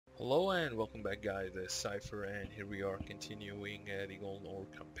Hello and welcome back guys, it's Cypher and here we are continuing the Golden Ore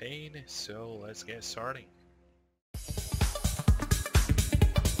campaign, so let's get started.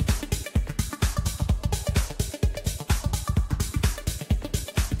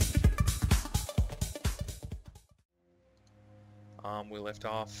 We left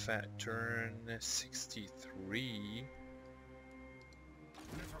off at turn 63.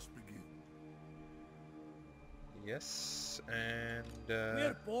 Let us begin. Yes, and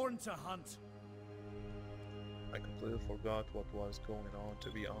We're born to hunt. I completely forgot what was going on,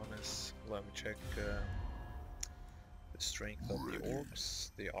 to be honest. Let me check the strength of the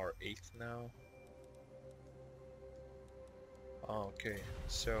orcs. They are 8th now. Okay,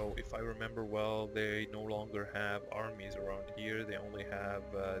 so if I remember well, they no longer have armies around here. They only have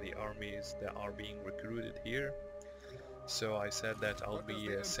the armies that are being recruited here. So I said that I'll be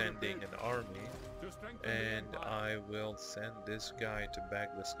sending an army, and I will send this guy to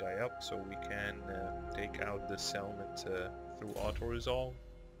back this guy up so we can take out the settlement through auto-resolve.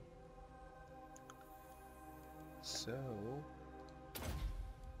 So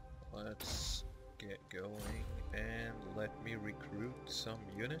let's get going and let me recruit some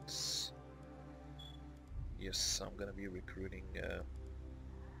units. Yes, I'm gonna be recruiting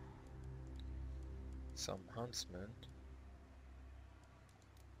some huntsmen.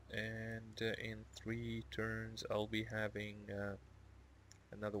 And in 3 turns I'll be having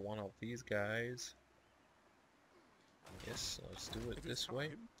another one of these guys. Yes, let's do it this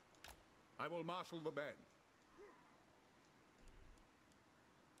way. I will marshal the men.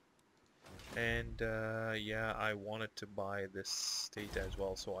 And yeah, I wanted to buy this state as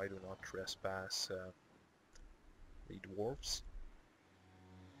well, so I do not trespass the dwarves.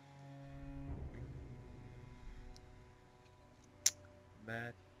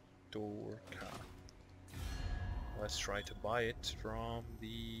 Dorka. Let's try to buy it from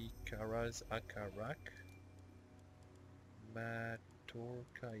the Karaz Akarak.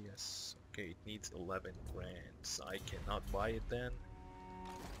 Matorka, yes. Okay, it needs 11 grants. I cannot buy it then.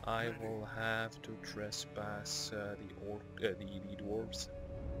 I will have to trespass the dwarves.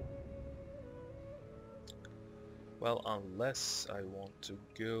 Well, unless I want to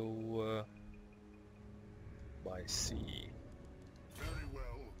go by sea. Very well.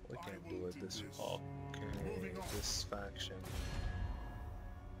 We can do it this way. Okay, this faction.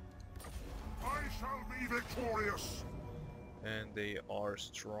 I shall be victorious. And they are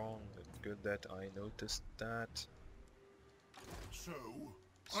strong. Good that I noticed that. So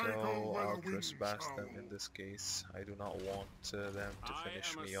I'll trespass them in this case. I do not want them to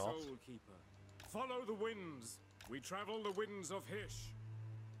finish me off. Follow the winds. We travel the winds of Hish.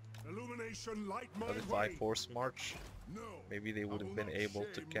 Illumination light my But if I way. force march, No, maybe they would have been able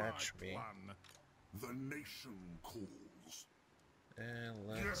to catch me. The nation calls. And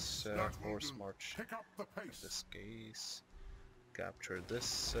let's force march Pick up the in pace. this case. Capture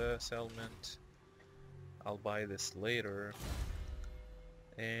this settlement. I'll buy this later.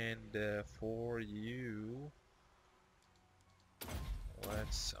 And for you,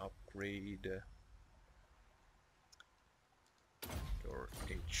 let's upgrade your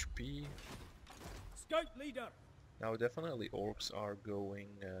HP. Scout leader. Now definitely orcs are going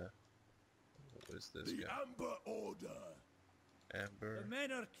what is this The guy? Amber Order. Amber. The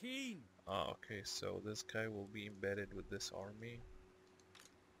men are keen. Ah, okay, so this guy will be embedded with this army.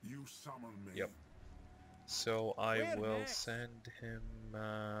 You summon me. Yep. So I Where will next? send him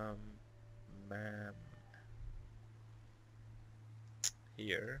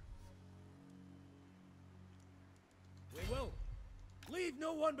here. We will. Leave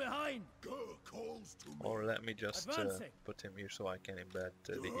no one behind. Gur calls to me. Or let me just Advancing. put him here so I can embed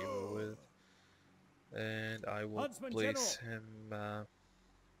the hero with. And I will Huntsman place him...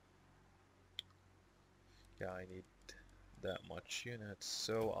 yeah, I need that much units,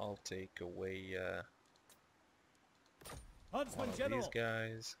 so I'll take away one Huntsman of general. these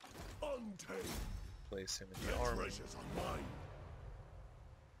guys, Untamed. place him in The the army, treasures are mine.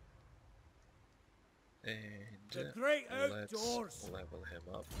 and The great let's outdoors. level him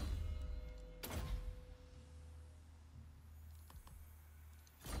up.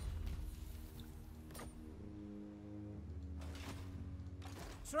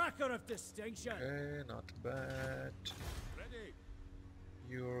 Tracker of distinction. Okay, not bad. Ready.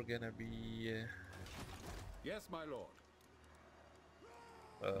 You're gonna be Yes, my lord.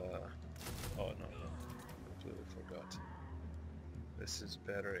 oh no, completely forgot. This is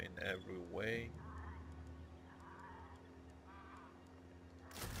better in every way.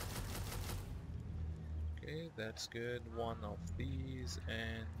 Okay, that's good. One of these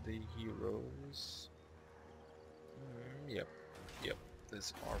and the heroes. Yep.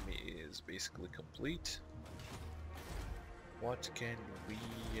 This army is basically complete. What can we...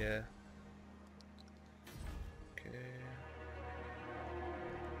 okay.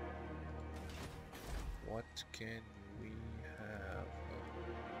 What can we have?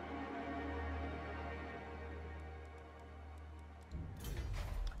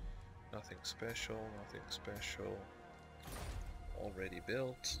 Nothing special, nothing special. Already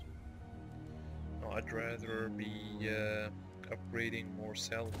built. No, I'd rather be upgrading more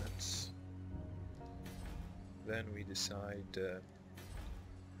settlements. Then we decide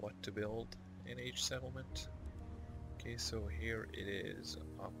what to build in each settlement. Okay, so here it is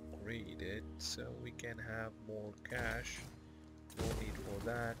upgraded, so we can have more cash. No need for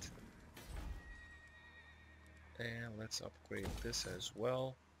that. And let's upgrade this as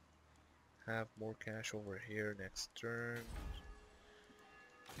well. Have more cash over here next turn.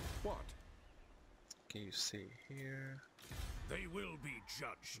 What? Okay, you see here. They will be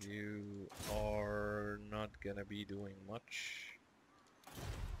judged. You are not gonna be doing much.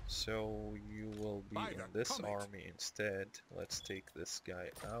 So you will be By in the this comet. army instead. Let's take this guy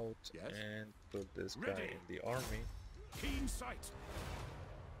out Yes? and put this guy Ready. in the army. Keen sight.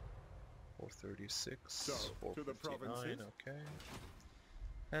 436, So, to the 459, provinces. okay.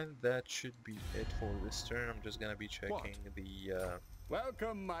 And that should be it for this turn. I'm just gonna be checking the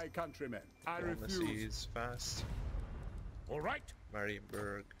Welcome, my countrymen. I refuse. diplomacies fast. All right,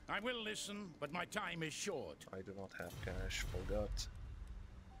 Marienburg, I will listen, but my time is short. I do not have cash, forgot.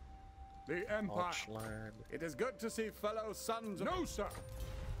 The Empire. Hochland, It is good to see fellow sons of... No, sir.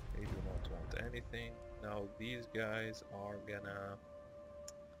 they do not want anything. Now these guys are gonna...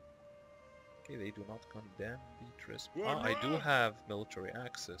 Okay, they do not condemn the trespass. Ah, I do have military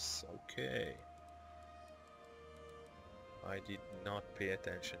access, okay. I did not pay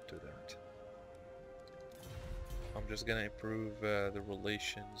attention to that. I'm just gonna improve the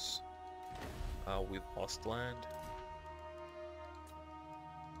relations with Ostland.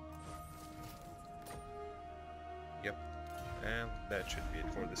 Yep, and that should be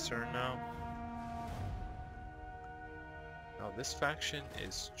it for this turn now. Now this faction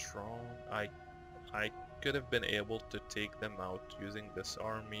is strong. I could have been able to take them out using this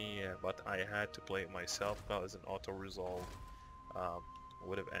army, but I had to play it myself because an auto-resolve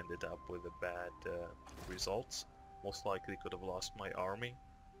would have ended up with a bad results. Most likely could have lost my army.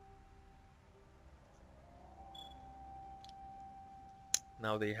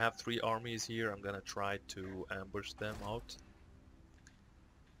 Now they have 3 armies here. I'm gonna try to ambush them out.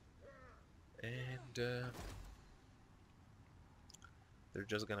 And they're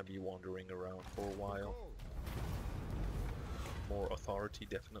just gonna be wandering around for a while. More authority,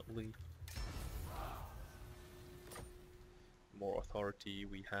 definitely. More authority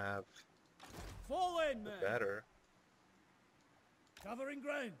we have, Fall in, the man. better. Covering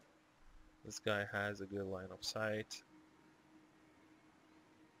ground. This guy has a good line of sight.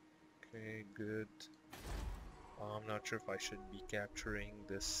 Okay, good. I'm not sure if I should be capturing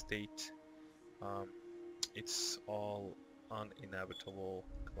this state. It's all uninhabitable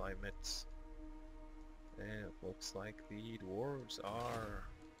climates. And it looks like the dwarves are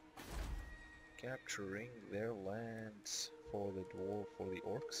capturing their lands for the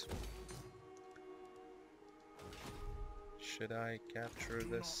orcs. Should I capture Do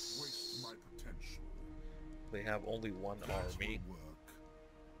not this? waste my potential. They have only one That army. will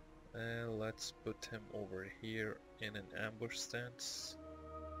work. Let's put him over here in an ambush stance.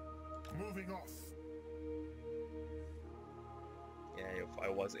 Moving off. Yeah, if I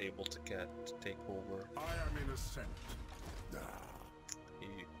was able to take over, I am in ascent. he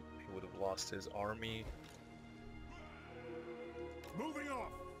would have lost his army. Moving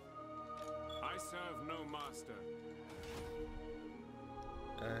off. I serve no master.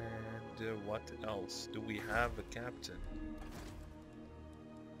 And what else? Do we have a captain?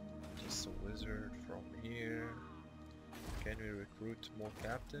 Just a wizard from here. Can we recruit more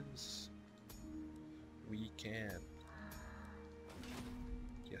captains? We can.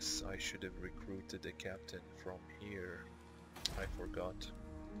 Yes, I should have recruited a captain from here. I forgot.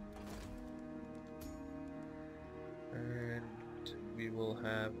 And we will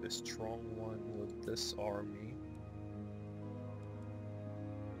have a strong one with this army.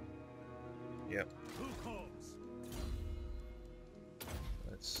 Yep, Who calls?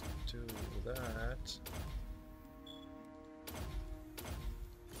 let's do that.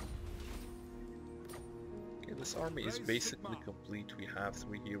 Okay, this army is basically complete. We have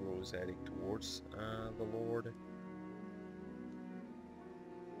 3 heroes heading towards the Lord.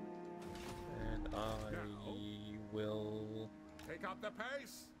 And I will... Take up the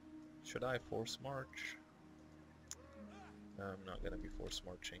pace. Should I force march? I'm not gonna be force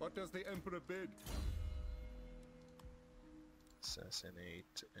marching. What does the Emperor bid?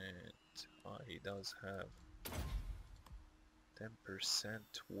 Assassinate, and he does have 10%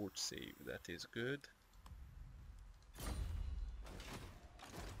 towards save. That is good.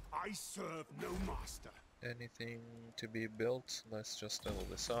 I serve no master. Anything to be built? Let's just level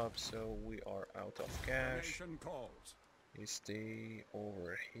this up. So we are out of The cash. nation calls. You stay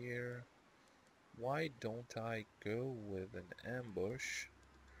over here. Why don't I go with an ambush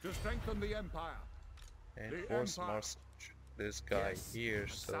To strengthen the Empire. and The force Empire. march this guy Yes, here a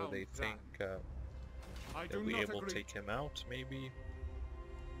so sound they plan. think I they'll do be not able to agree. take him out maybe.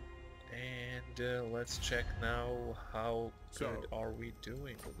 And let's check now how So, good are we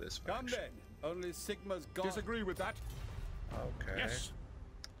doing with this Come faction. then. Only Sigma's gone. Disagree with that? Okay. Yes,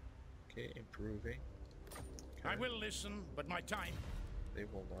 Okay, improving. I Okay. will listen, but my time. They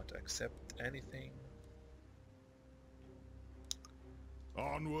will not accept anything.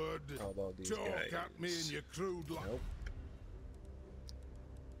 Onward. How about these Talk guys? at me in your crude life. Nope.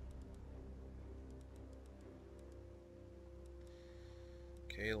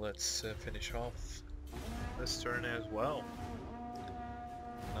 Okay, let's finish off this turn as well.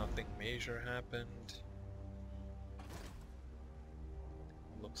 Nothing major happened.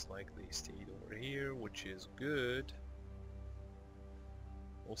 Looks like they stayed over here, which is good.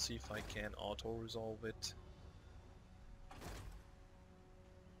 We'll see if I can auto-resolve it.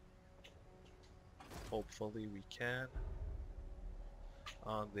 Hopefully we can.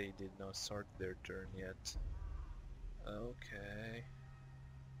 They did not start their turn yet. Okay.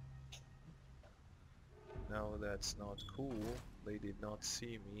 Now that's not cool. They did not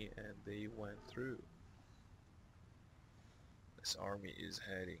see me and they went through. This army is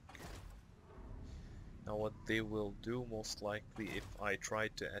heading. Now what they will do most likely if I try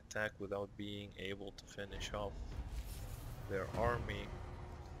to attack without being able to finish off their army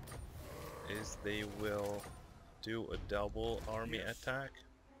is they will do a double army Yes. attack.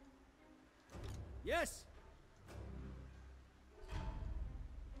 Yes.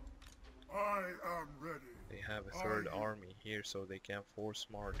 I am ready. They have a third Are you- army here so they can force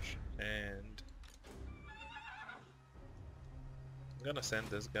march, and I'm gonna send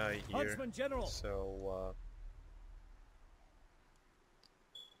this guy here. Huntsman General. So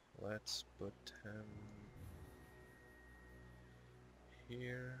let's put him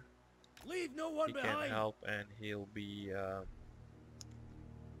here. Leave no one He can behind. help and he'll be in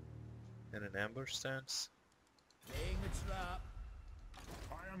an ambush stance. Laying the trap.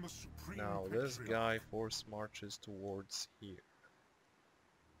 I am the supreme Now this patriot. guy force marches towards here,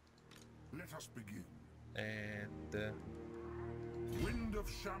 Let us begin. and Wind of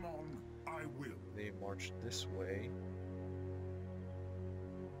Shammon, I will. they march this way.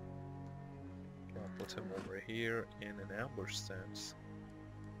 I'll put him over here in an ambush stance.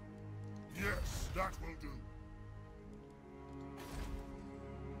 Yes, that will do.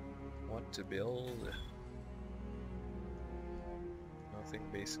 What to build? Nothing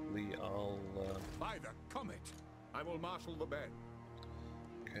basically. I'll By the comet, I will marshal the men.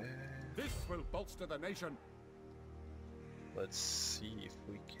 okay. This will bolster the nation. Let's see if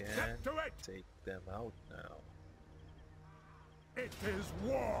we can Get to it! take them out now. It is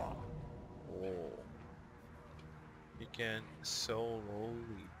war. Oh. He can solely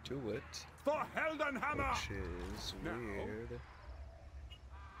do it, For Heldenhammer! which is Now. weird.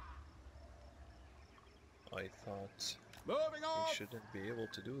 I thought Moving he off! shouldn't be able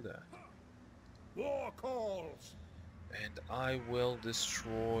to do that. War calls! And I will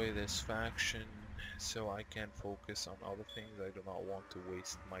destroy this faction so I can focus on other things. I do not want to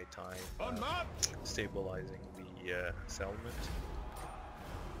waste my time On march! stabilizing the settlement.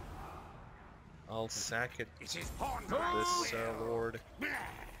 I'll sack it, It is on this lord,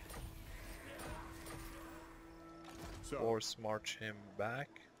 So, force march him back,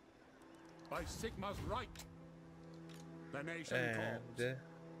 by Sigma's right, the nation and calls.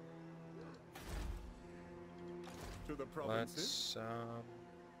 To the provinces. let's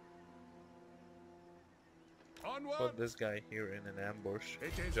Onward! put this guy here in an ambush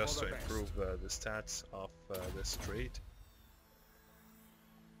It is just for to the best. improve the stats of this trait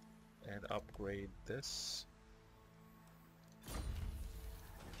and upgrade this.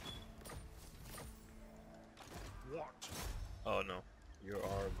 What? Oh no, you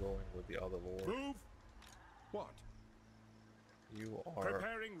are going with the other lord. Move? What? You are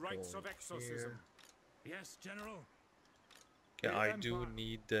Preparing rites of going exorcism. here. Yes, General. Yeah, The I do Empire.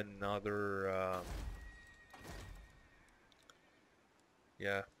 need another.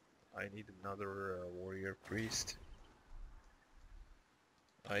 Yeah, I need another warrior priest.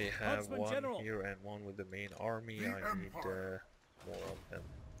 I have Huntsman one General. here and one with the main army. The I need Empire. more of them.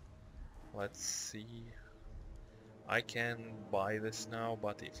 Let's see. I can buy this now,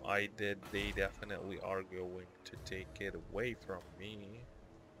 but if I did, they definitely are going to take it away from me.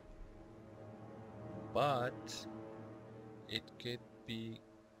 But it could be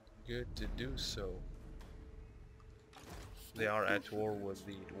good to do so. They are at war with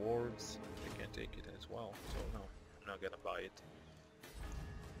the dwarves. They can take it as well. So no, I'm not gonna buy it.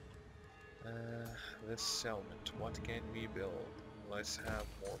 This settlement, what can we build? Let's have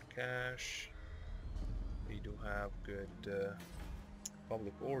more cash. We do have good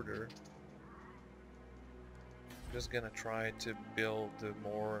public order. Just gonna try to build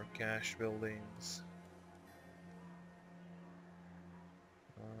more cash buildings.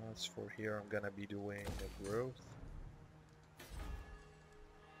 As for here, I'm gonna be doing a growth.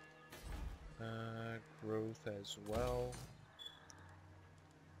 Growth as well.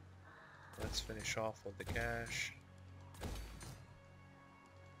 Let's finish off with the cash.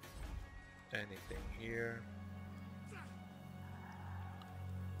 Anything here?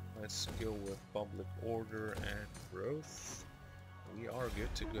 Let's go with public order and growth. We are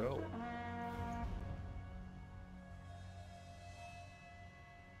good to go.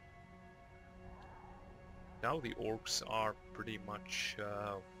 Now the orcs are pretty much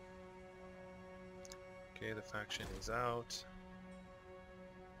okay, the faction is out.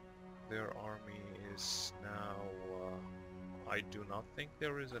 Their army is now I do not think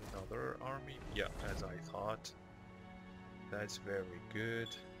there is another army. Yeah, as I thought. That's very good.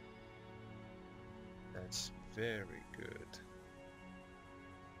 That's very good.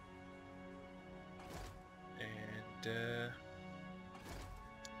 And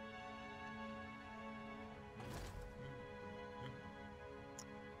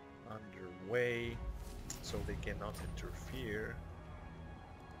underway, so they cannot interfere.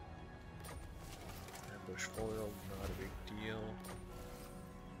 Ambush foiled, not a big deal.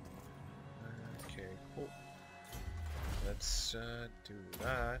 Okay, cool. Let's do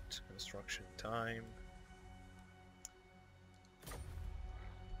that. Construction time.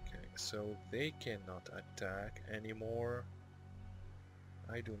 Okay, so they cannot attack anymore.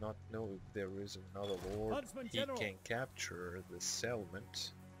 I do not know if there is another lord. Huntsman He General. can capture the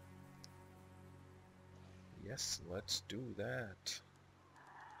settlement. Yes, let's do that.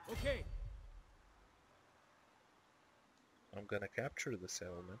 Okay. I'm gonna capture the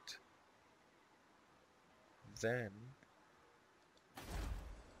settlement. Then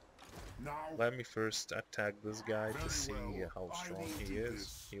Now, let me first attack this guy Very to see well, how I strong will he do is.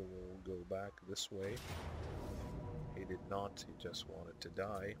 this. He will go back this way. He did not, he just wanted to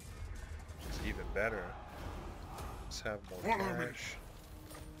die. Which is even better. Let's have more Follow me. cash.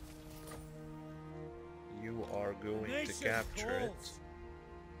 You are going to Nation capture it. calls.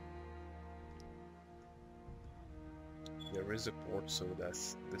 There is a port, so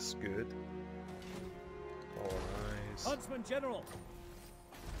that's good. Colonize. Huntsman General.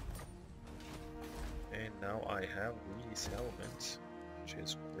 And now I have these elements, which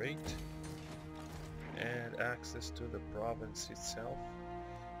is great. And access to the province itself.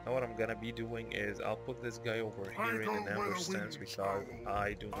 Now what I'm gonna be doing is I'll put this guy over here in an ambush stance because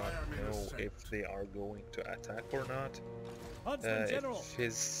I do not know if they are going to attack or not. Huntsman General.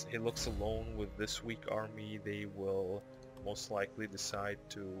 If he looks alone with this weak army, they will most likely decide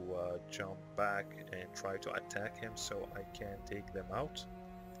to jump back and try to attack him, so I can take them out.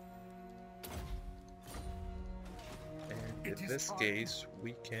 And in this case,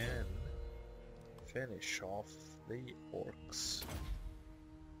 we can finish off the orcs.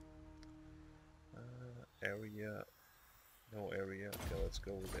 Area, no area. Okay, let's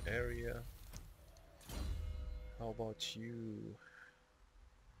go with the area. How about you?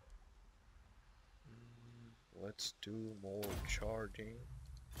 Let's do more charging.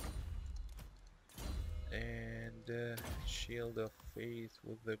 And Shield of Faith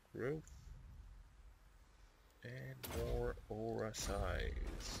with the growth. And more aura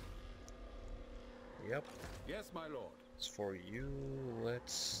size. Yep, Yes, my lord. it's for you.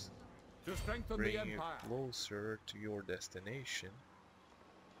 Let's To strengthen bring the you empire. closer to your destination.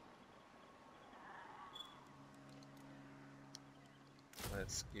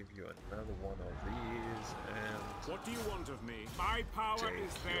 Let's give you another one of these and What do you want of me? My power take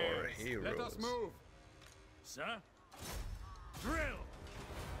is your theirs. heroes. Let us move. Sir. Drill.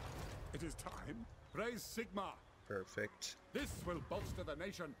 It is time. Praise Sigma. Perfect. This will bolster the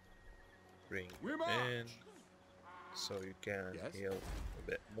nation. Bring We you march. in so you can Yes? heal a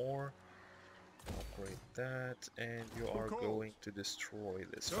bit more. Upgrade that, and you are calls? going to destroy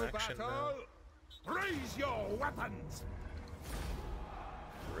this To faction now. battle. Raise your weapons.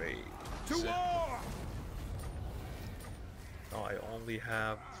 upgrade. To war! Now I only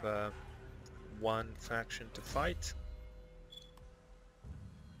have one faction to fight.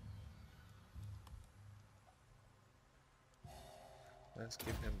 Let's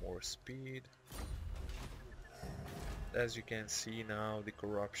give him more speed. As you can see now, the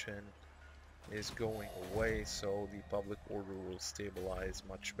corruption is going away, so the public order will stabilize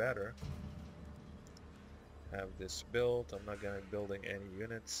much better. Have this built. I'm not gonna be building any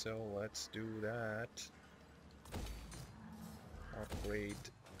units, so let's do that. Upgrade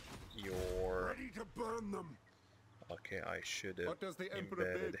your... Ready to burn them! Okay, I should have What does the Emperor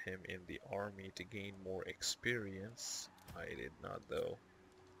embedded bid? him in the army to gain more experience. I did not though.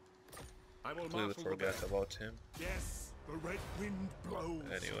 I will Completely marshal the forgot band. about him. Yes, the red wind blows.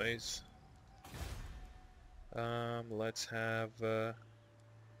 Anyways. Let's have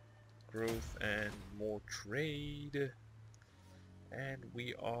growth and more trade. And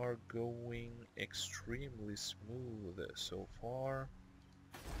we are going extremely smooth so far.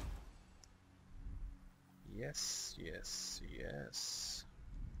 Yes, yes, yes.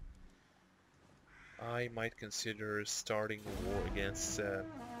 I might consider starting a war against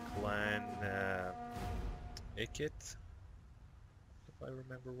Clan Ikit, if I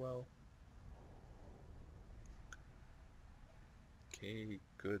remember well. Okay,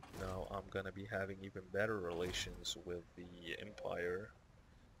 good. Now I'm gonna be having even better relations with the Empire,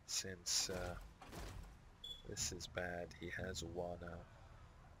 since this is bad. He has Wana.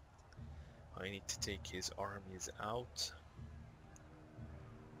 I need to take his armies out.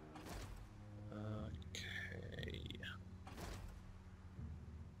 Okay.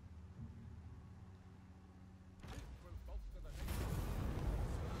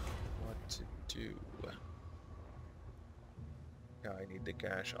 What to do? Yeah, I need the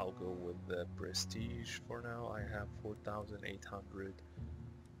cash. I'll go with the prestige for now. I have 4,800.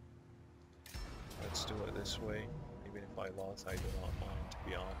 Let's do it this way. Even if I lost, I do not mind, to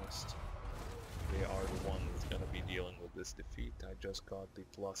be honest. They are the ones gonna be dealing with this defeat. I just got the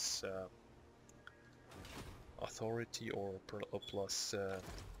plus authority or plus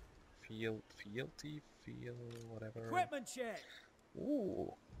fealty, whatever. Equipment check.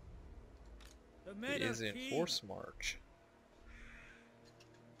 Ooh, The he men is are in keen. force march.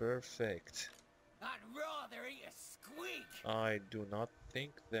 Perfect. I'd rather eat a squeak. I do not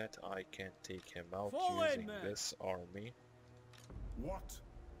think that I can take him out Fall in, using man. this army. What?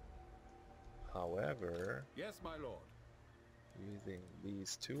 However, Yes, my lord. using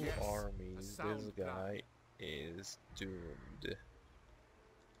these two Yes, a armies, this sound guy plan. is doomed.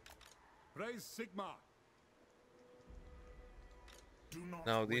 Praise Sigma. Do not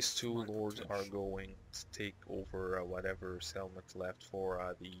Now these waste two my lords are potential. going to take over whatever settlement left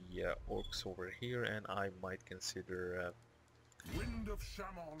for the orcs over here, and I might consider Wind of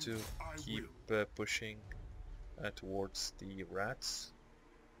Shaman, to I keep will. pushing towards the rats.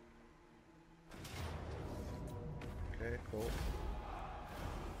 Okay, cool.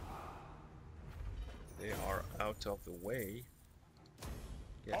 They are out of the way.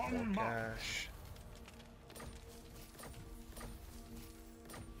 Get On more march. cash.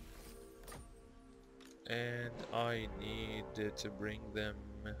 And I need to bring them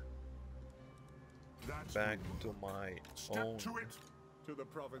That's back good. to my Step own to it. To the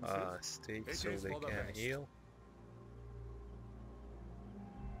provinces. state It so is they for the can best. heal.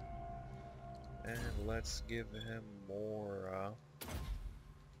 And let's give him more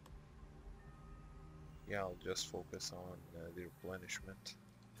yeah, I'll just focus on the replenishment.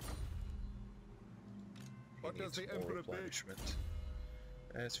 He What does needs the more Emperor bid? replenishment.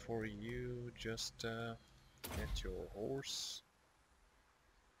 As for you, just get your horse.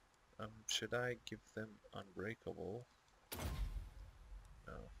 Should I give them unbreakable?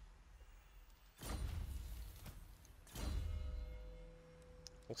 No.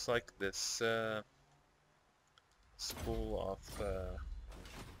 Looks like this school of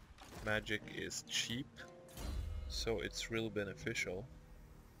magic is cheap, so it's really beneficial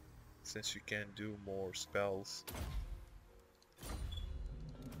since you can do more spells.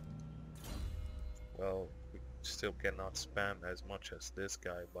 Well, we still cannot spam as much as this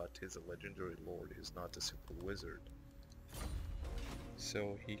guy, but he's a legendary lord, he's not a simple wizard.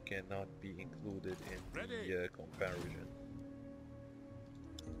 So he cannot be included in the comparison.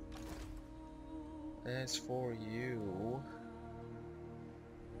 As for you,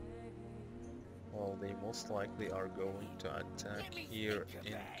 well, they most likely are going to attack here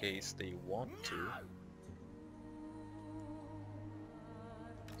in case they want to.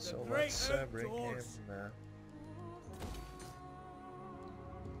 So let's bring him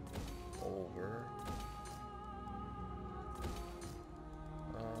over.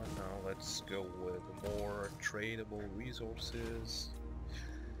 Now let's go with more tradable resources.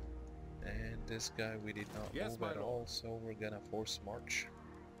 And this guy we did not Yes, move my at lord. all, so we're gonna force march.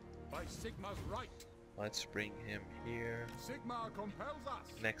 By Sigma's right. Let's bring him here. Sigma compels us.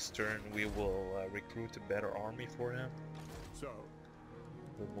 Next turn we will recruit a better army for him. So,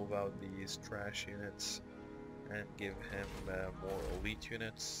 We'll move out these trash units and give him more elite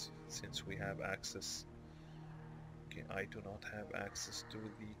units since we have access. Okay, I do not have access to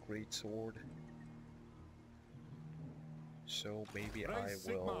the great sword. So maybe I Raise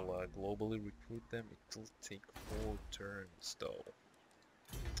Sigma. will globally recruit them. It will take 4 turns though.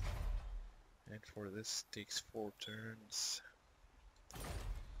 And for this takes 4 turns.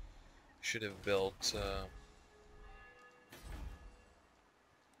 Should have built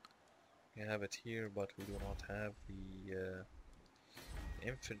we have it here, but we do not have the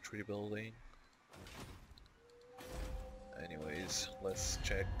infantry building. Anyways, let's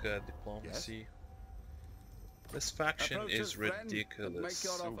check diplomacy. This faction approach is us, friend, and make ridiculous.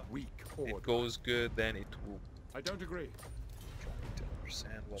 your offer. Weak order. It goes good, then it will. I don't agree. Trying to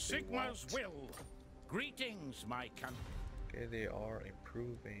understand what they Sigma's want. will. Greetings, my country. Okay, they are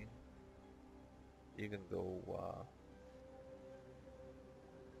improving, even though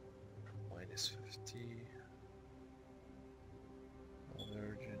minus 50.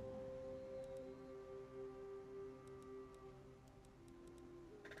 Allergen.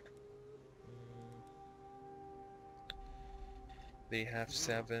 They have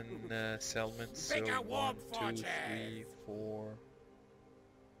 7 settlements, so Make a 1, warm 2, fortress. 3, 4.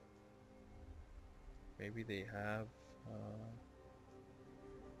 Maybe they have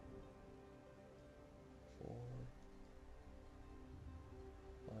 4,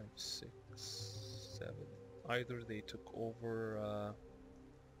 5, 6, 7. Either they took over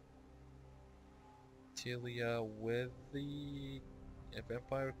Tilia with the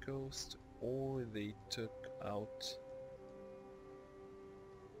Vampire Coast, or they took out.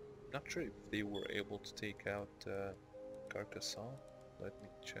 Not sure if they were able to take out Carcassonne. Let me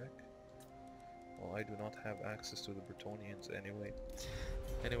check. Well, I do not have access to the Bretonians anyway.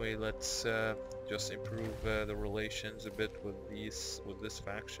 Anyway, let's just improve the relations a bit with this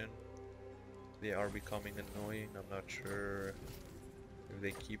faction. They are becoming annoying. I'm not sure if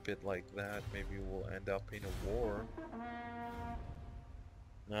they keep it like that. Maybe we'll end up in a war.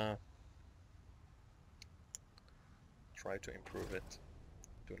 Nah. Try to improve it.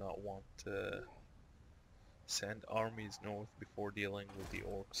 Do not want to send armies north before dealing with the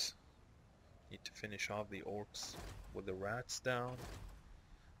orcs. Need to finish off the orcs with the rats down.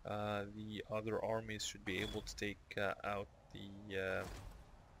 The other armies should be able to take out the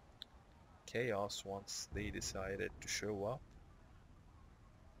chaos once they decided to show up.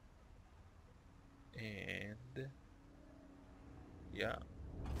 And yeah.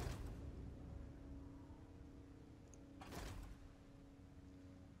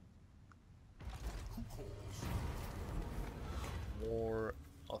 More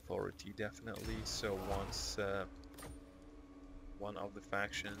authority definitely, so once one of the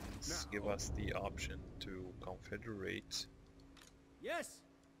factions give us the option to confederate, Yes,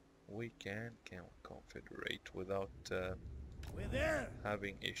 we can confederate without we're there.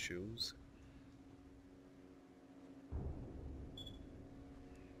 having issues.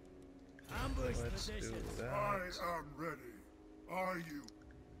 Ambush Let's do positions. that. am ready. Are you?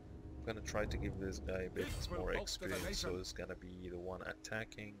 I'm gonna try to give this guy a bit This will more bolster the experience, so nation. he's gonna be the one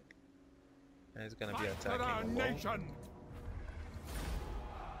attacking. And he's gonna be Fight for our attacking alone. nation.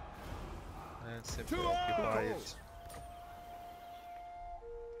 And simply To occupy arms!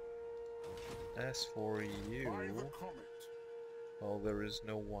 it. As for you, By the comet. well, there is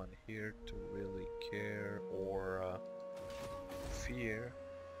no one here to really care or fear.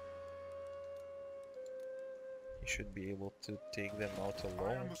 You should be able to take them out I am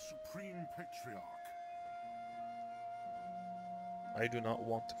alone. the supreme patriarch. I do not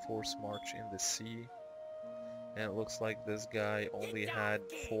want to force march in the sea. And it looks like this guy only had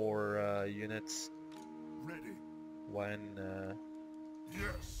 4 units Ready. when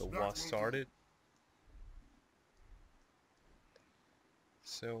Yes. the that war will started.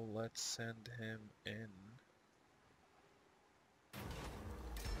 So let's send him in.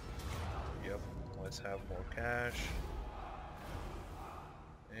 Yep, let's have more cash.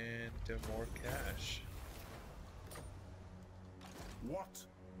 And more cash. do. What?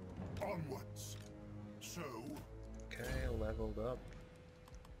 Onwards. So, Okay, leveled up.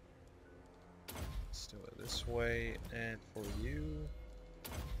 Let's do it this way. And for you,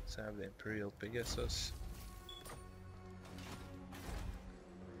 let's have the Imperial Pegasus.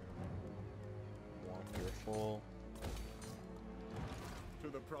 Wonderful. To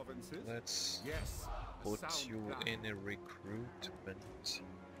the provinces? Let's Yes. A put sound you plan. in a recruitment.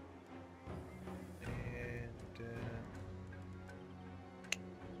 And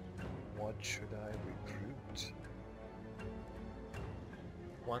what should I recruit?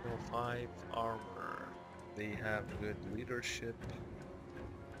 105 armor. They have good leadership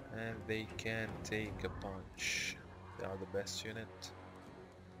and they can take a punch. They are the best unit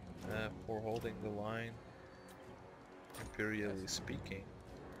for holding the line, imperially speaking.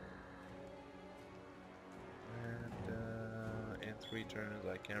 And in 3 turns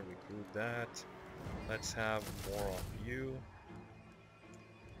I can recruit that. Let's have more of you.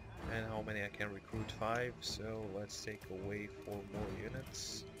 And how many I can recruit? 5, so let's take away 4 more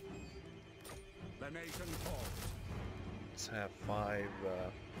units. The nation falls. Let's have 5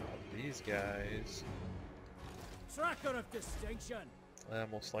 of these guys. Tracker of distinction.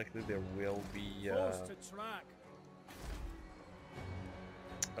 Most likely there will be... Force to track.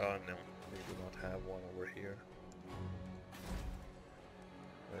 oh no, we do not have one over here.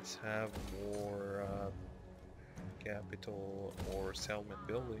 Let's have more capital or settlement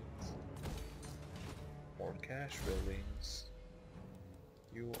buildings. More cash buildings.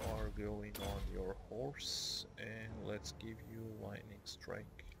 You are going on your horse and let's give you lightning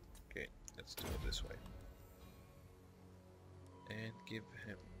strike. Okay, let's do it this way. And give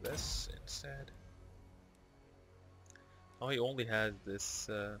him this instead. Oh, he only has this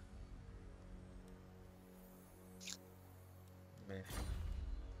meh.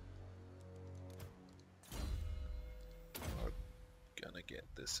 We're gonna get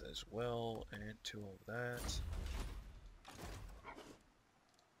this as well, and 2 of that.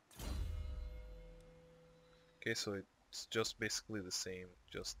 Okay, so it's just basically the same,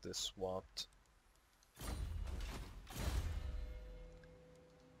 just this swapped.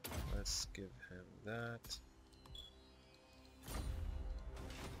 Let's give him that.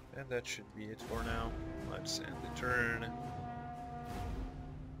 And that should be it for now. Let's end the turn.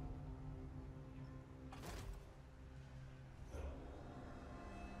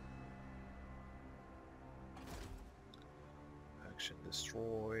 Action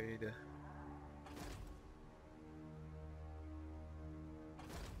destroyed.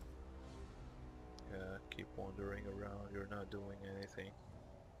 Yeah, keep wandering around, you're not doing anything.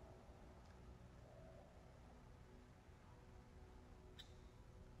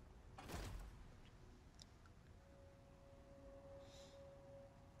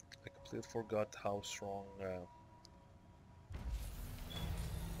 I completely forgot how strong,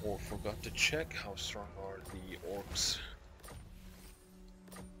 or forgot to check how strong are the orcs.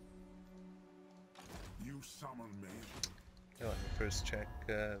 You summon me. Yeah, let me first check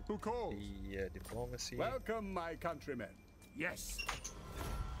Who calls? the diplomacy, Welcome, my countrymen. Yes.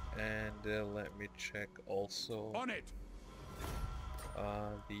 and let me check also On it.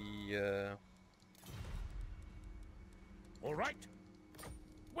 the All right.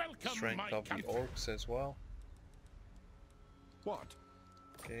 Welcome, strength my of the country. orcs as well. What?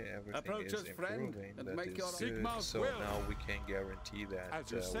 Okay, everything Approach is us, friend, improving, and that make is your good. Sigma's So will. now we can guarantee that As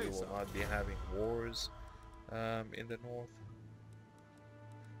you we say will so. not be having wars in the north.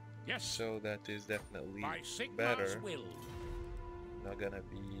 Yes. So that is definitely By Sigma's better. will. Not gonna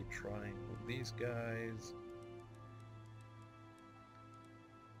be trying with these guys.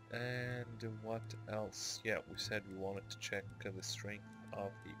 And what else? Yeah, we said we wanted to check the strength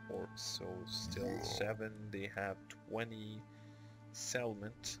of the orcs. So still 7. They have 20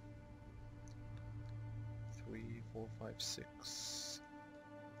 settlement. 3, 4, 5, 6,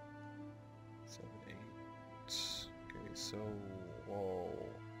 7, 8. Okay, so whoa,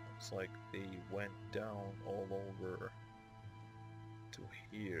 looks like they went down all over to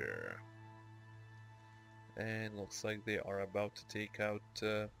here. And looks like they are about to take out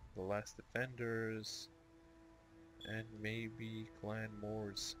the last defenders and maybe clan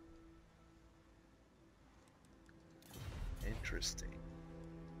Moors. Interesting.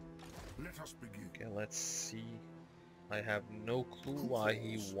 Let us begin. Okay, let's see. I have no clue why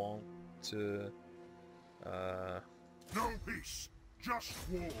he won't No peace, just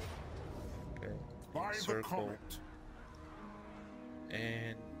war. okay, By the circle. comet.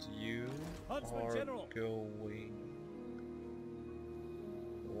 And you Huntsman are General. going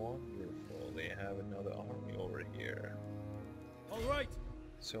wonderful. They have another army over here. All right.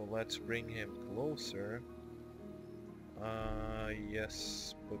 So let's bring him closer.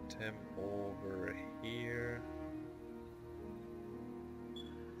 Yes, put him over here.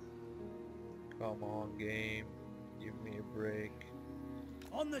 Come on, game. Give me a break.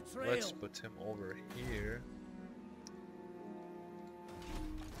 On the trail. Let's put him over here.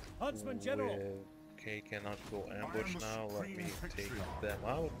 Huntsman General. With Okay, cannot go ambush now. Let me take them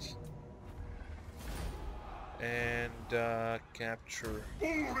out. And capture.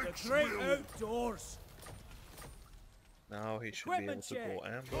 The great outdoors. Now he should be able Equipment to check. go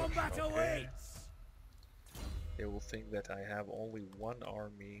ambush. Combat Okay. awaits. They will think that I have only one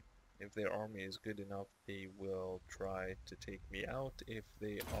army. If their army is good enough, they will try to take me out. If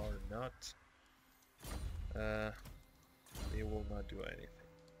they are not, they will not do anything.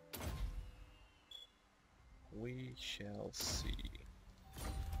 We shall see.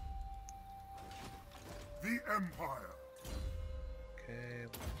 The Empire. Okay,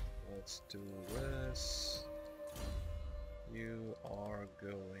 let's do this. You are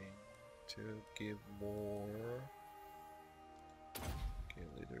going to give more. Okay,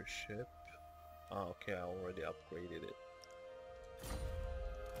 leadership. Oh, okay, I already upgraded it.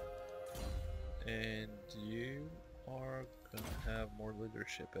 And you are gonna have more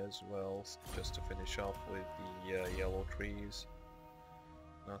leadership as well, just to finish off with the yellow trees.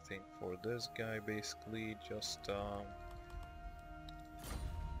 Nothing for this guy, basically, just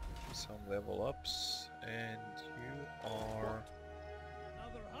some level ups, and you are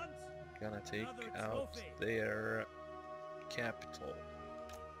Another hunt. gonna take Another out trophy. their capital.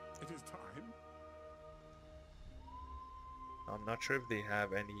 It is time. I'm not sure if they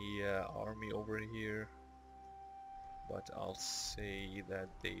have any army over here, but I'll say that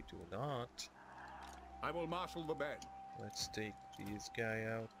they do not. I will marshal the band. Let's take this guy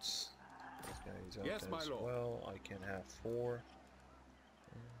out. This guy is out Yes, my as lord. well. I can have 4.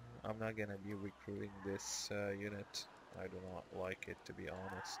 I'm not gonna be recruiting this unit. I do not like it, to be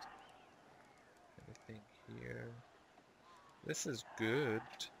honest. Anything here? This is good.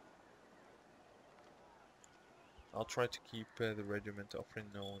 I'll try to keep the regiment of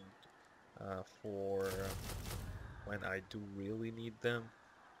renown for when I do really need them.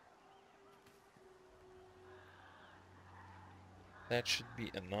 That should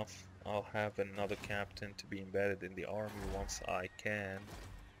be enough. I'll have another captain to be embedded in the army once I can.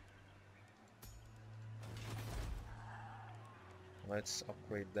 Let's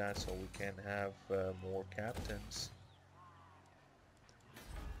upgrade that so we can have more captains.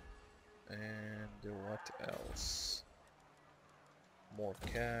 And what else? More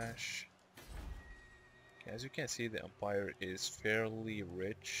cash. As you can see, the Empire is fairly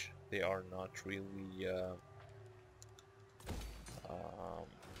rich. They are not really a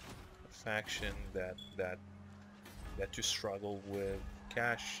faction that you struggle with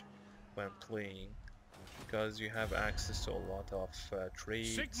cash when playing, because you have access to a lot of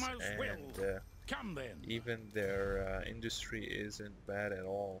trades, Sigmar's and will. Come then. even their industry isn't bad at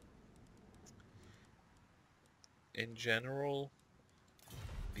all. In general,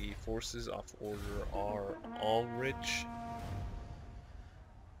 the forces of order are all rich.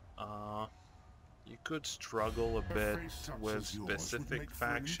 You could struggle a bit with specific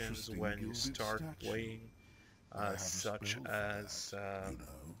factions when you start playing, such as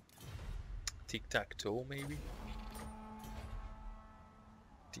tic-tac-toe maybe?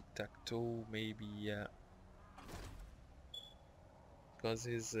 Tic-tac-toe maybe, yeah. Because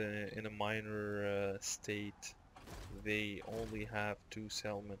he's in a minor state. They only have 2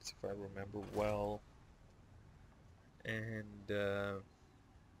 settlements, if I remember well, and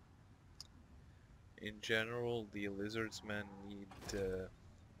in general the lizardsmen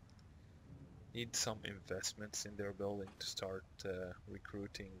need some investments in their building to start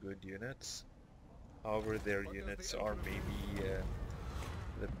recruiting good units. However, their units are maybe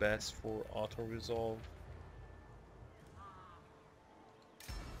the best for auto-resolve.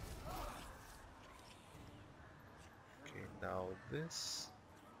 Okay, now this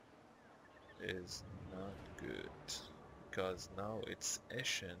is not good, because now it's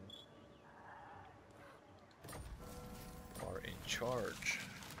Eshin are in charge,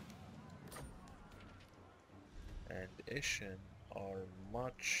 and Eshin are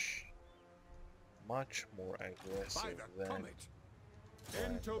much more By aggressive the than comet.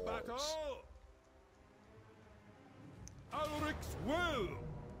 Into Moors. battle. Ulrich's will.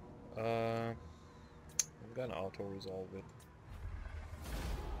 I'm gonna auto-resolve it.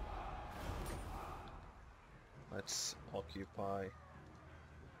 Let's occupy.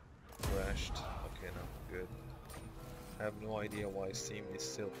 Crashed. Okay, no, good. I have no idea why Steam is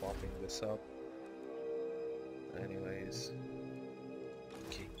still popping this up. Anyways.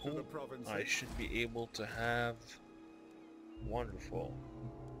 Okay, To the cool. province. I should be able to have... Wonderful.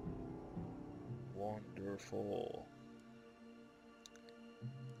 Wonderful.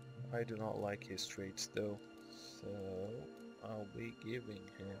 I do not like his traits though, so I'll be giving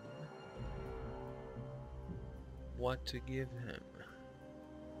him what to give him.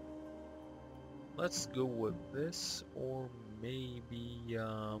 Let's go with this, or maybe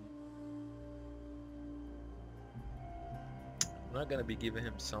I'm not gonna be giving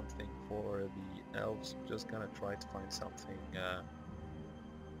him something for the elves. I'm just gonna try to find something.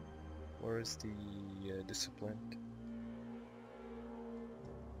 Where is the disciplined?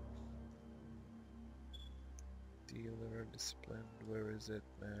 Dealer, disciplined, where is it,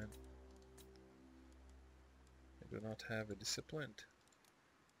 man? I do not have a disciplined.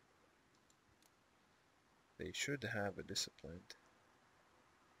 They should have a disciplined.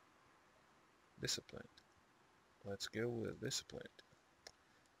 Disciplined. Let's go with disciplined.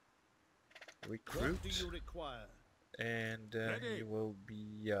 Recruit. What do you require? And he will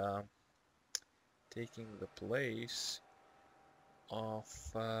be taking the place of...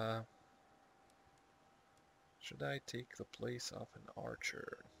 should I take the place of an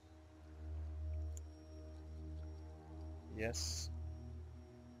archer? Yes.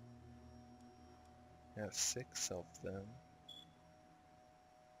 Have 6 of them.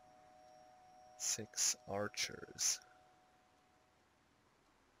 6 archers.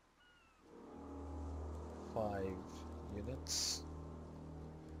 5 units.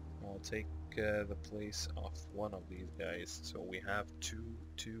 I'll take the place of one of these guys. So we have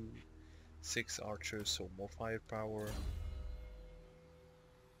 6 archers, so more firepower.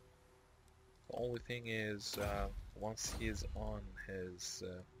 The only thing is, once he is on his,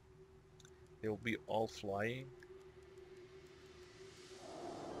 they'll be all flying.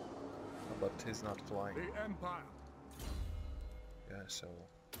 But he's not flying. The Empire. Yeah, so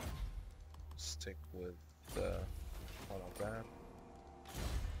stick with all of that.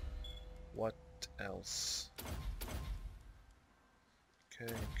 What else?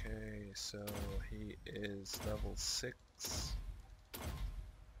 Okay, so he is level 6.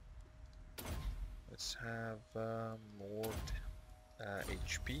 Let's have more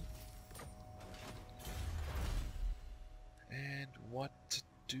HP. And what to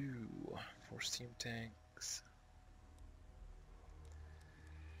do for steam tanks?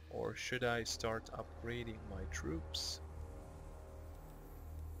 Or should I start upgrading my troops?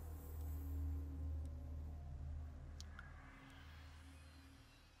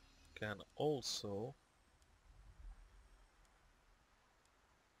 Can also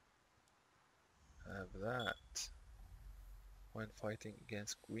have that when fighting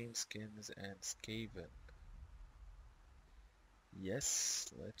against greenskins and Skaven.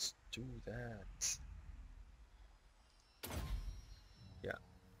 Yes, let's do that. Yeah,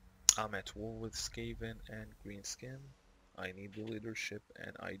 I'm at war with Skaven and Greenskin. I need the leadership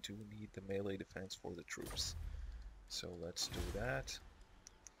and I do need the melee defense for the troops. So let's do that.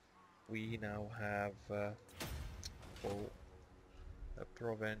 We now have a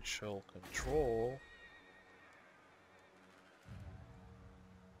provincial control.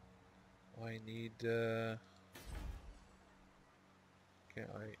 I need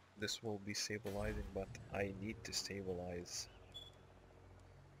okay, this will be stabilizing, but I need to stabilize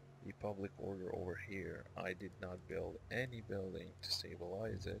the public order over here. I did not build any building to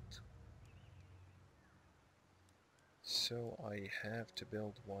stabilize it, so I have to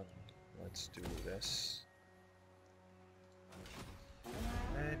build one. Let's do this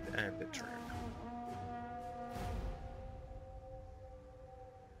and end the turn.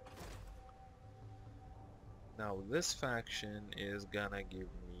 Now this faction is gonna give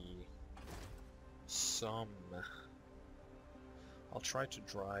me some... I'll try to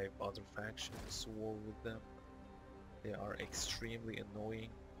drive other factions to war with them. They are extremely annoying.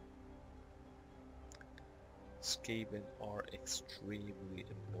 Skaven are extremely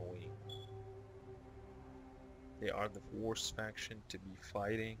annoying. They are the worst faction to be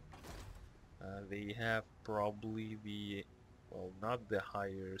fighting. They have probably the, well, not the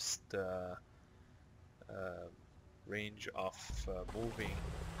highest range of moving.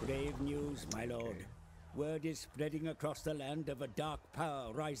 Grave news, my lord. Okay. Word is spreading across the land of a dark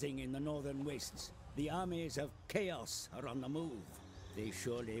power rising in the northern wastes. The armies of chaos are on the move. They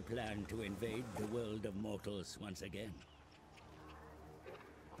surely plan to invade the world of mortals once again.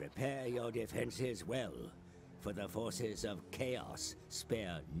 Prepare your defenses well, for the forces of chaos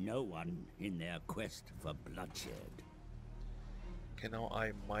spare no one in their quest for bloodshed. Okay, now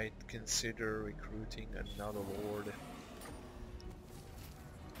I might consider recruiting another lord.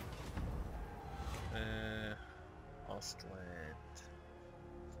 Ostland.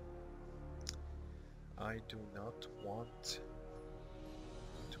 I do not want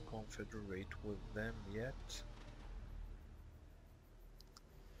to confederate with them yet.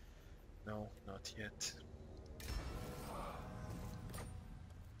 No, not yet.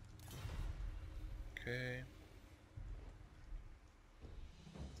 Okay.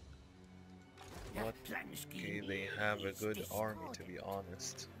 plan Okay, scheme they have a is good army, to discordant. be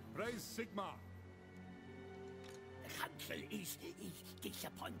honest. Praise Sigma. The council is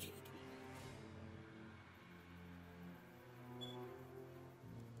disappointed.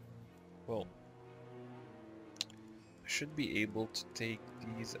 Well, I should be able to take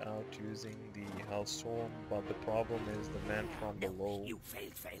these out using the Hellstorm, but the problem is the man from No, below. you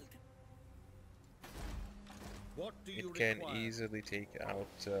failed. What do you It can require? easily take out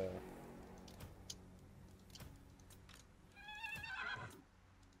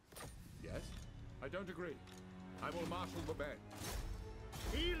Yes? I don't agree. I will marshal the band.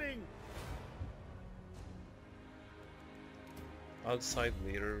 Healing! I'll decide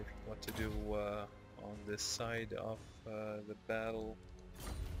later what to do on this side of the battle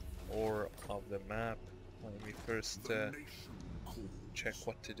or of the map. Let me first check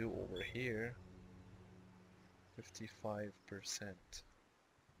what to do over here. 55%.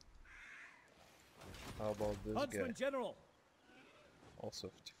 How about this Huntsman guy? General!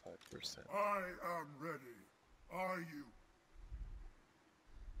 Also 55%. I am ready. Are you?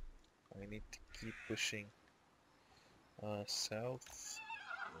 I need to keep pushing south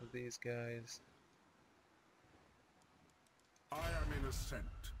with these guys. I am in ascent.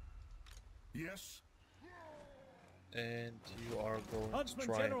 Yes? And you are going to Huntsman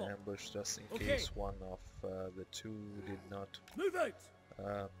try General. and ambush just in Okay. case one of the two did not Move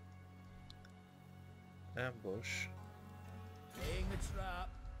out! ambush. Laying the trap.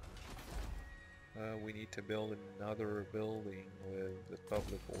 We need to build another building with the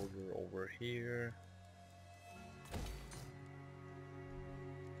public order over here.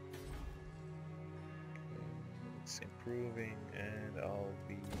 It's improving, and I'll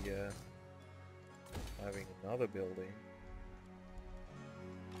be having another building.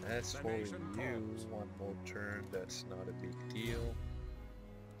 As for you, one more turn, that's not a big deal.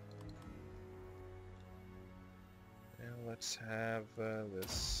 And let's have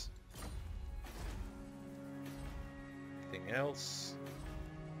this. Anything else?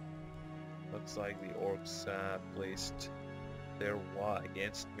 Looks like the orcs placed their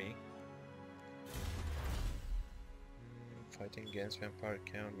against me. Fighting against Vampire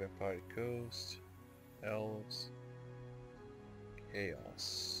Count, Vampire Coast, Elves,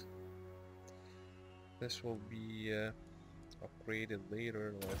 Chaos. This will be upgraded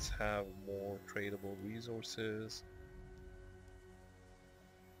later. Let's have more tradable resources.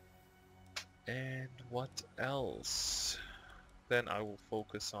 And what else? Then I will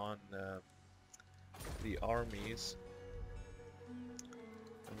focus on the armies.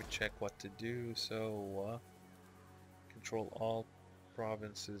 Let me check what to do. So control all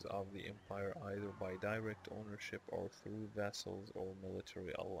provinces of the empire either by direct ownership or through vassals or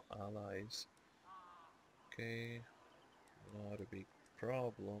military allies. Okay, not a big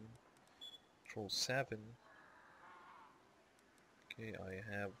problem. Control 7. Okay,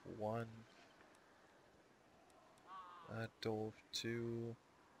 I have 1. Dove 2.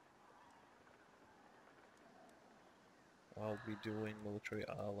 I'll be doing military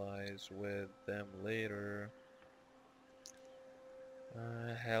allies with them later.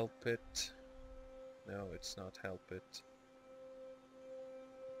 Help it. No, it's not help it.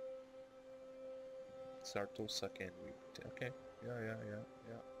 Sartosa can we? Okay. Yeah.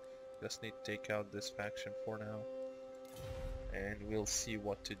 Just need to take out this faction for now. And we'll see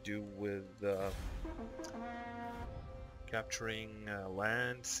what to do with capturing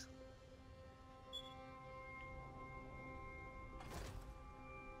lands.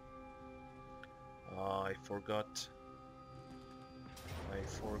 I forgot.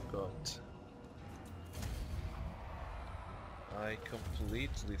 I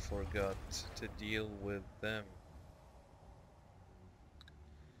completely forgot to deal with them.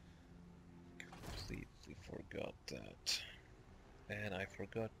 Completely forgot that. And I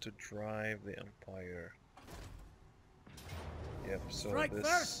forgot to drive the Empire. Yep, so Strike this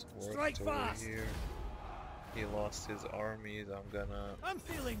first, worked strike over fast. here. He lost his armies. I'm gonna I'm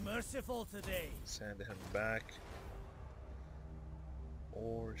feeling merciful today. send him back.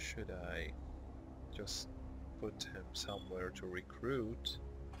 Or should I just put him somewhere to recruit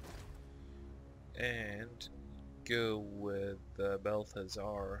and go with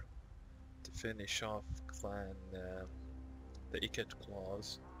Balthazar to finish off clan the Ikat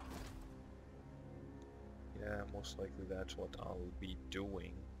clause? Yeah, most likely that's what I'll be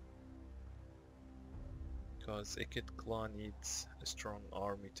doing. Because Ikat clan needs a strong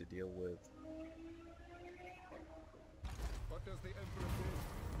army to deal with. What does the Emperor do?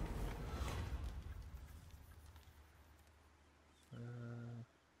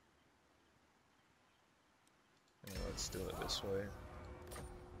 Yeah, let's do it this way.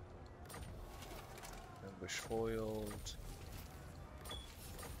 Bush foiled.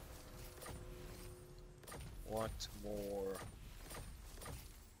 What more?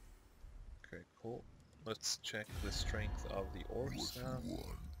 Okay, cool. Let's check the strength of the orcs now.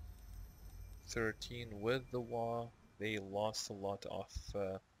 13 with the wall. They lost a lot of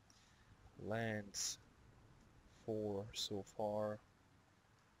lands. 4 so far.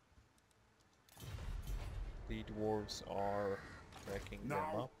 The dwarves are backing them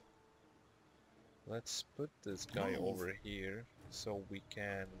up. Let's put this guy over here so we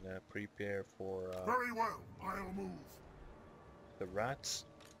can prepare for Very well, I'll move. the rats.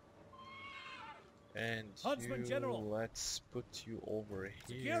 And Huntsman you, General. let's put you over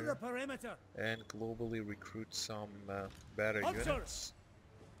Secure the here perimeter. and globally recruit some better Hunters. units.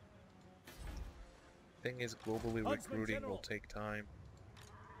 Thing is, globally Huntsman recruiting General. will take time.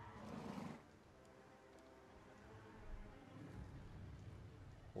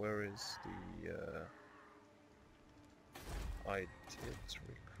 Where is the I did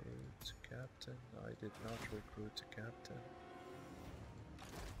recruit captain. I did not recruit a captain.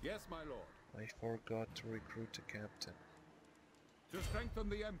 Yes, my lord. I forgot to recruit a captain. To strengthen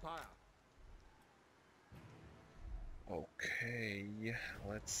the Empire. Okay,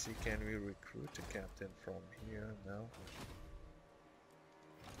 let's see, can we recruit a captain from here? No.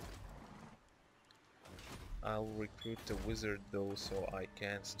 I'll recruit a wizard though, so I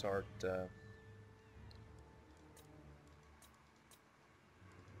can start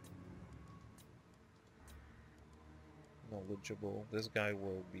knowledgeable. This guy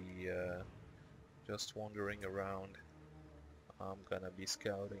will be just wandering around. I'm gonna be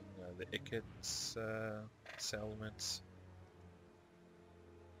scouting the Ikit's settlements.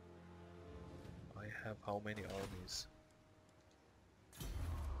 I have how many armies?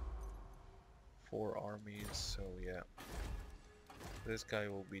 4 armies, so yeah. This guy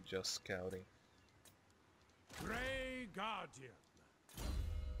will be just scouting. Grey Guardian.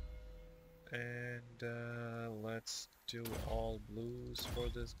 And let's do all blues for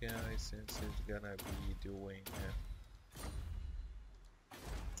this guy since he's gonna be doing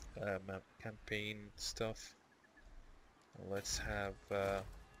map campaign stuff. Let's have a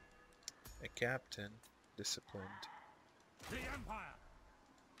captain, disciplined. The Empire.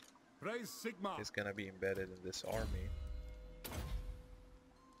 Praise Sigma. He's gonna be embedded in this army.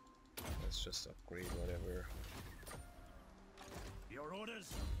 Let's just upgrade whatever. Your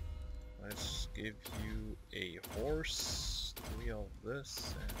orders. Let's give you a horse, 3 of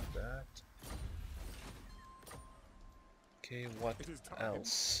this and that. Okay, what It is time.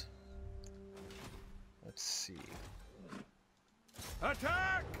 else? Let's see.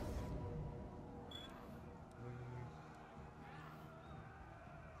 Attack!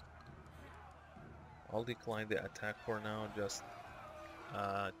 I'll decline the attack for now, just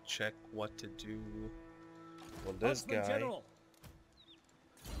check what to do. Well, this Huntsman guy General.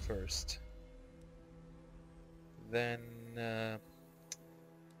 first. Then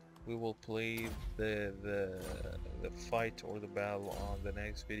we will play the fight or the battle on the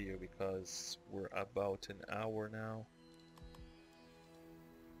next video because we're about an hour now.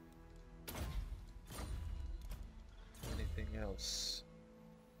 Anything else?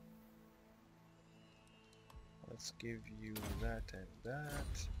 Let's give you that and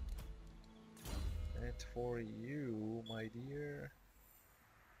that. And for you, my dear,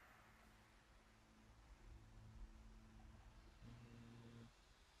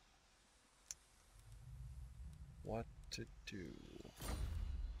 what to do?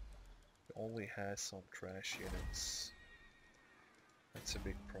 It only has some trash units. That's a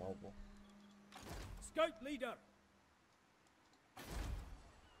big problem. Scout leader.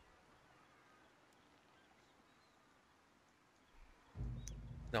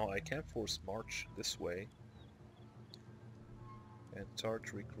 Now I can force march this way and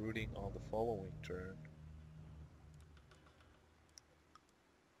start recruiting on the following turn.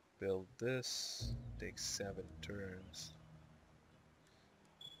 Build this, takes 7 turns.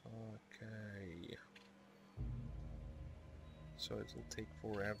 Okay. So it will take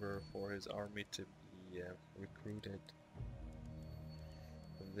forever for his army to be recruited.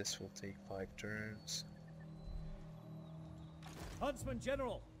 And this will take 5 turns. Huntsman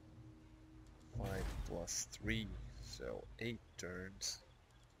General. 5 plus 3, so 8 turns.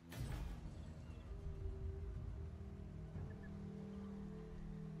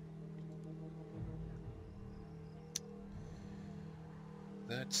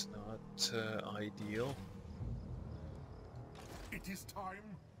 That's not ideal. It is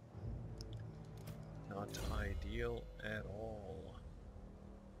time. Not ideal at all.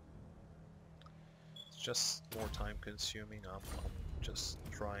 It's just more time consuming. I'm just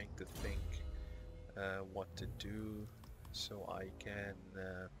trying to think what to do so I can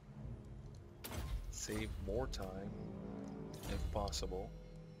save more time if possible.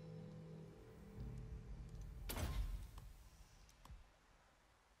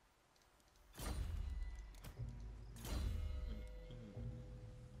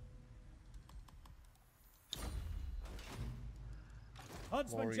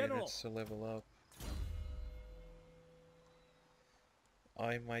 Huntsman More General! units to level up.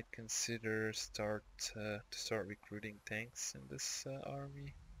 I might consider to start recruiting tanks in this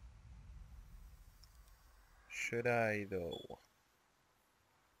army. Should I though?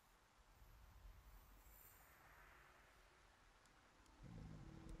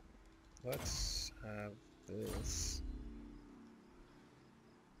 Let's have this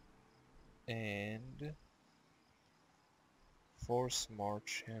and force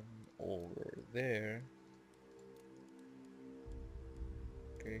march him over there.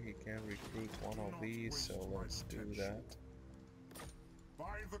 Okay, he can recruit one Do of not these, waste so my let's do attention. that.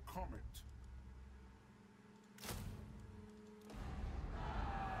 By the comet.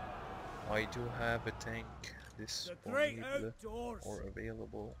 I do have a tank The great disponible outdoors! or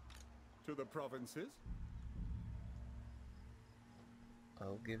available. To the provinces?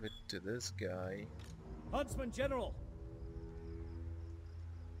 I'll give it to this guy. Huntsman General!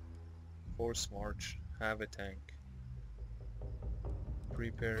 Force march, have a tank.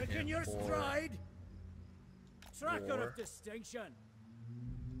 Prepare Quicken him your for stride! Tracker war. of distinction!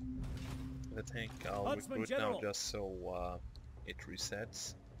 the tank. I'll Huntsman recruit now General. just so it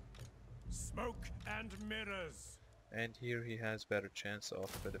resets. Smoke and mirrors. And here he has better chance of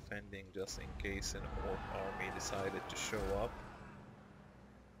defending just in case an orc army decided to show up.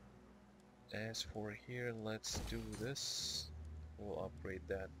 As for here, let's do this. We'll upgrade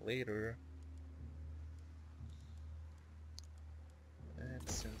that later. And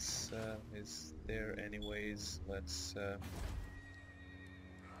since he's there anyways, let's upgrade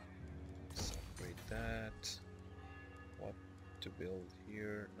that. What to build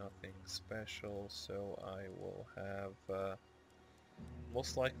here? Nothing special, so I will have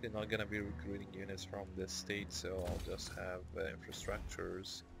most likely not gonna be recruiting units from this state, so I'll just have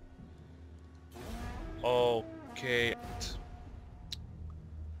infrastructures. Okay.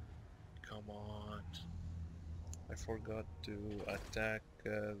 Come on. I forgot to attack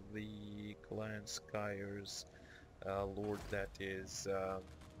the clan Skyer's lord that is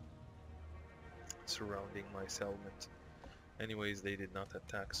surrounding my settlement. Anyways, they did not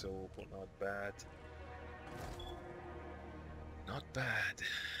attack, so not bad. Not bad.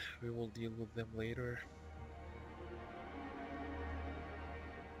 We will deal with them later.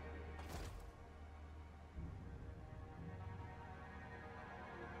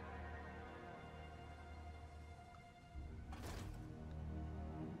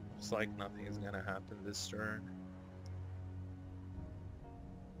 Looks like nothing is gonna happen this turn.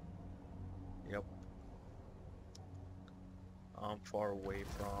 Yep. I'm far away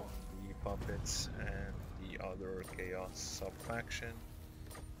from the puppets and the other chaos sub-faction.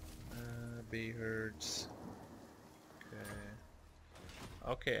 Bee herds.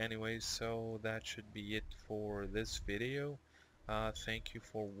 Okay, anyways, so that should be it for this video. Thank you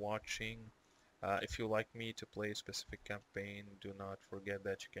for watching. If you like me to play a specific campaign, do not forget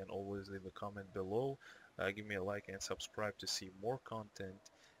that you can always leave a comment below. Give me a like and subscribe to see more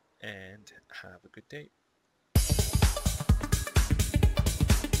content, and have a good day.